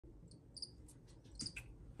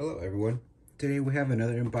Hello everyone. Today we have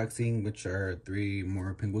another unboxing, which are 3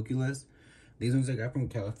 more Pinguiculas. These ones I got from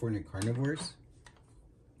California Carnivores.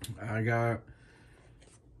 I got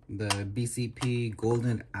the BCP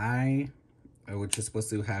Golden Eye, which is supposed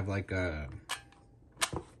to have like a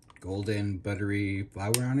golden buttery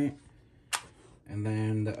flower on it. And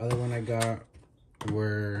then the other one I got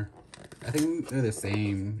were, I think they're the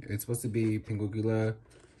same. It's supposed to be Pinguicula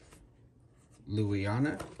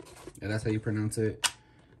Laueana. Yeah, that's how you pronounce it.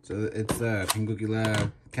 So it's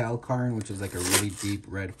Pinguicula CalCarn, which is like a really deep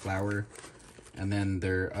red flower. And then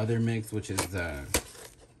their other mix, which is,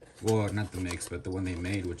 well, not the mix, but the one they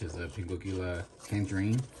made, which is a Pinguicula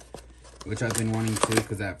Tangerine. Which I've been wanting to,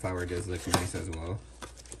 because that flower does look nice as well.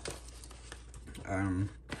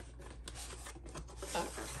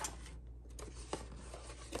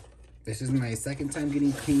 This is my second time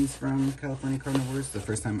getting pings from California Carnivores. The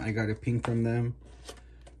first time I got a ping from them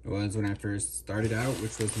was when I first started out,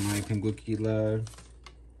 which was my Pinguicula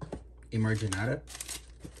Emarginata.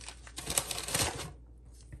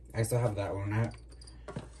 I still have that one.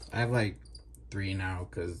 I have like 3 now,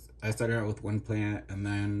 because I started out with one plant and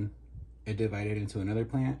then it divided into another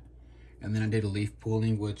plant, and then I did a leaf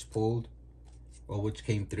pooling, which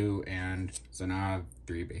came through, and so now I have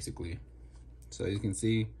 3 basically. So you can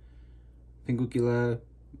see Pinguicula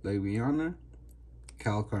Laueana,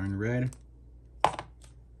 CalCarn Red,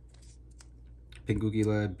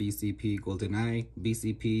 Pinguicula BCP Golden Eye.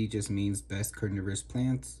 BCP just means best carnivorous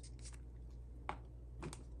plants.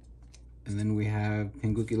 And then we have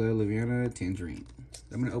Pinguicula Laueana Tangerine.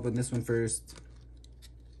 I'm going to open this one first.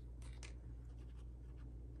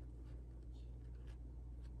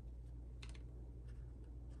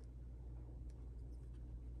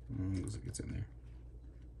 Looks like it's in there.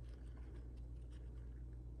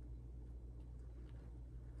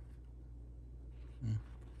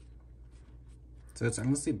 So it's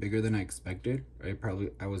honestly bigger than I expected.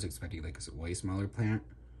 I was expecting like a way smaller plant.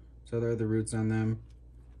 So there are the roots on them.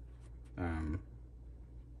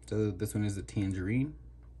 So this one is a Tangerine.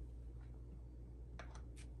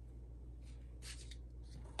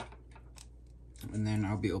 And then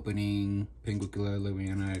I'll be opening Pinguicula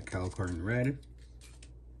Laueana CalCarn Red.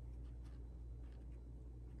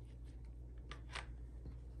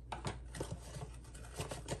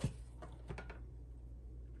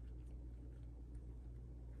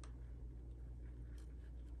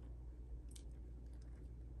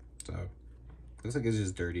 So, looks like it's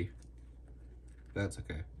just dirty. That's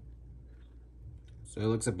okay. So it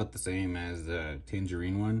looks about the same as the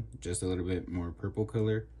Tangerine one, just a little bit more purple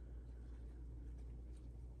color.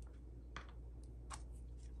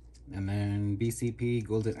 And then BCP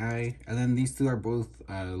Golden Eye. And then these 2 are both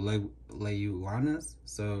Laueanas,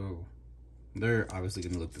 so they're obviously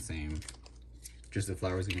going to look the same. Just the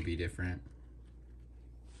flower's going to be different.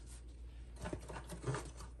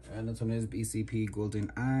 And this one is BCP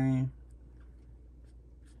Golden Eye.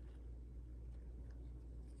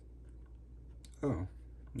 Oh,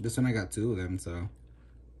 this one I got 2 of them, so.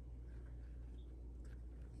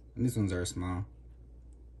 And these ones are small.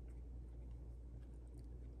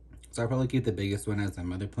 So I'll probably keep the biggest one as a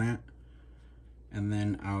mother plant. And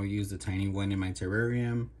then I'll use the tiny one in my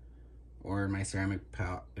terrarium or in my ceramic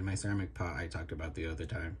pot. In my ceramic pot I talked about the other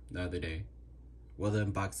day. Well, the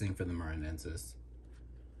unboxing for the Marinensis.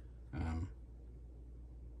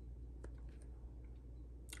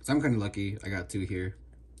 So I'm kind of lucky. I got 2 here.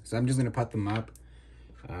 So I'm just going to pot them up.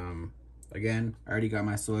 Again, I already got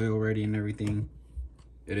my soil ready and everything.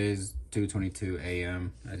 It is 2:22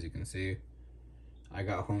 a.m. as you can see. I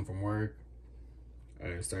got home from work.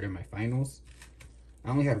 I started my finals. I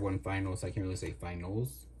only had 1 final, so I can't really say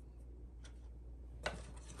finals.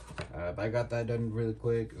 But I got that done really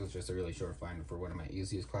quick. It was just a really short final for one of my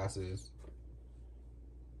easiest classes.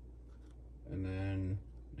 And then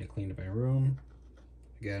I cleaned up my room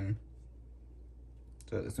again.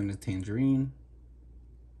 So this one is Tangerine.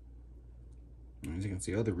 And as you can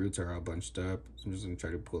see, all the roots are all bunched up. So I'm just gonna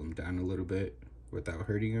try to pull them down a little bit without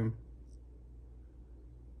hurting them.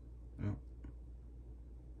 Oh,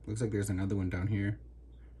 looks like there's another one down here.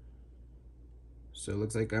 So it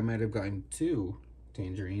looks like I might have gotten 2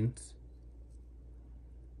 tangerines.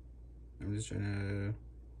 I'm just trying to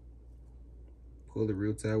pull the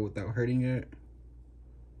roots out without hurting it.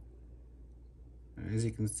 As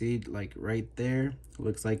you can see, like right there,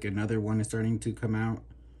 looks like another one is starting to come out.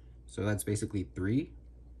 So that's basically 3.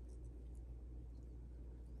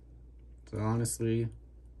 So honestly,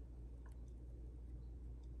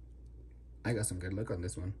 I got some good luck on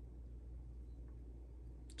this one.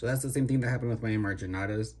 So that's the same thing that happened with my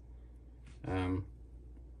Emarginatas.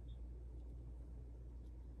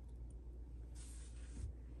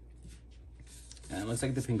 And it looks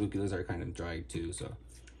like the Pinguiculas are kind of dry too, so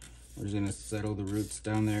we're just gonna settle the roots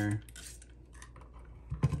down there.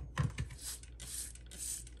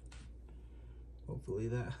 Hopefully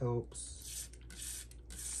that helps.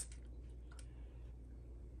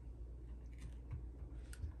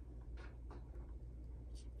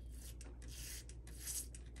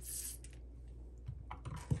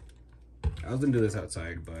 I was gonna do this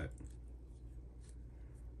outside, but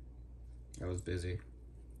I was busy.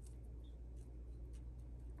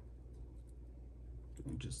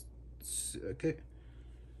 Just okay.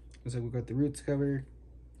 Looks like we got the roots covered,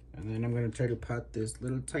 and then I'm gonna try to pot this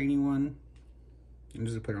little tiny one. I'm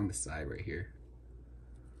just gonna put it on the side right here.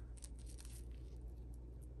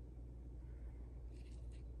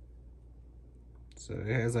 So it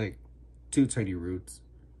has like 2 tiny roots.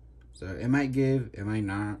 So it might give, it might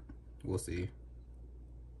not. We'll see.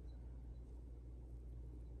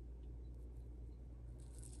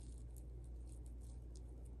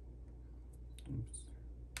 Oops.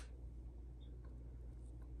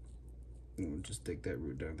 We'll just take that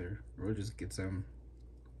root down there. Or we'll just get some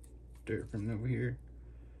dirt from over here.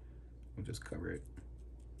 We'll just cover it.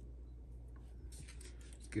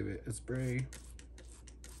 Give it a spray.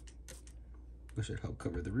 Which should help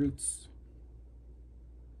cover the roots.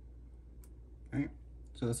 Alright,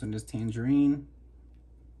 so this one is Tangerine.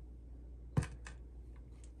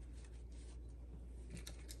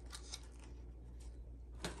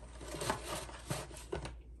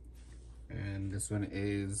 And this one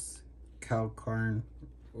is CalCarn,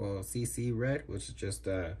 well, CC Red, which is just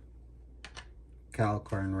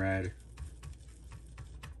CalCarn Red.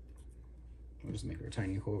 We'll just make our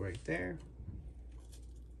tiny hole right there.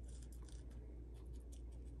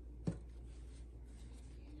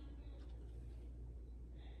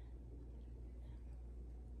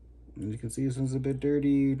 And you can see this one's a bit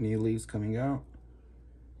dirty, new leaves coming out.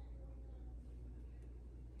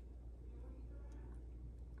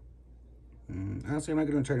 Honestly, I'm not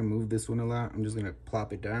gonna try to move this one a lot. I'm just gonna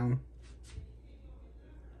plop it down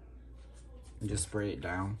and just spray it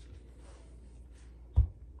down.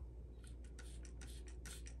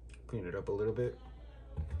 Clean it up a little bit.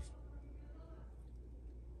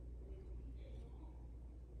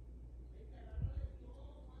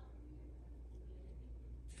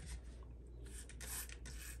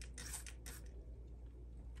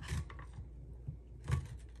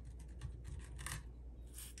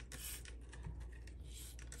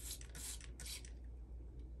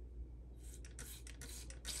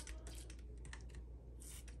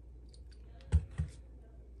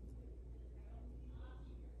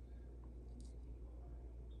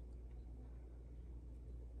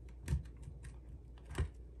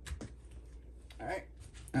 Alright,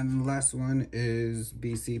 and the last one is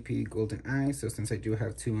BCP Golden Eye. So since I do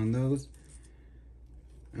have 2 on those,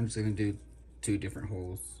 I'm just gonna do 2 different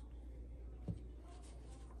holes.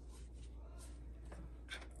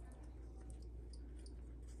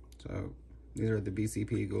 So these are the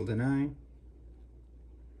BCP Golden Eye.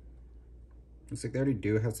 Looks like they already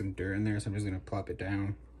do have some dirt in there, so I'm just gonna plop it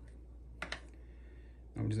down.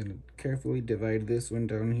 I'm just gonna carefully divide this one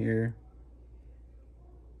down here.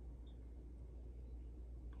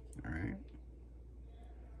 All right.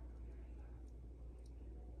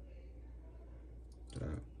 So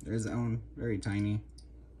there's that one, very tiny.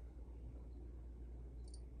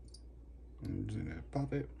 I'm just gonna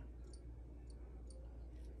pop it.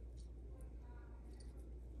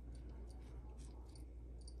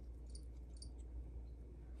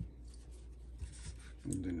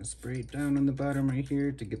 I'm gonna spray it down on the bottom right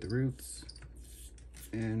here to get the roots.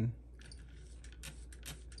 And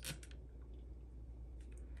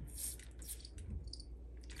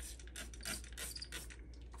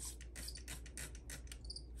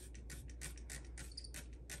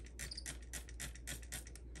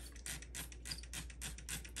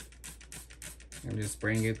I'm just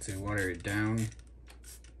spraying it to water it down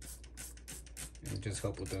and just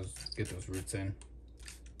help with those, get those roots in.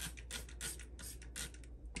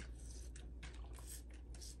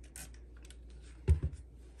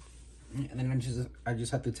 And then I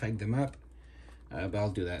just have to tag them up, but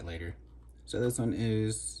I'll do that later. So this one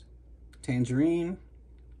is Tangerine,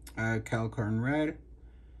 CalCarn Red,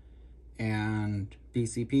 and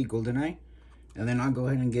BCP Golden Eye. And then I'll go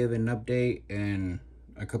ahead and give an update in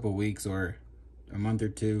a couple weeks or a month or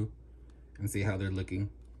 2 and see how they're looking.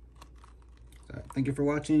 So thank you for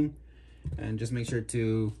watching, and just make sure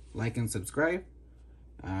to like and subscribe.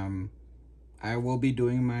 I will be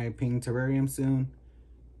doing my pink terrarium soon,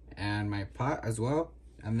 and my pot as well.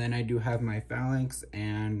 And then I do have my phalanx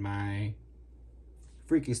and my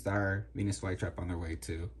Freaky Star Venus flytrap on their way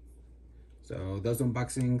too. So So those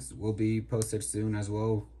unboxings will be posted soon as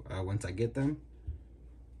well, once I get them.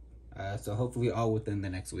 So hopefully all within the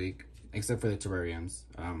next week, except for the terrariums.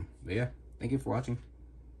 But yeah, thank you for watching.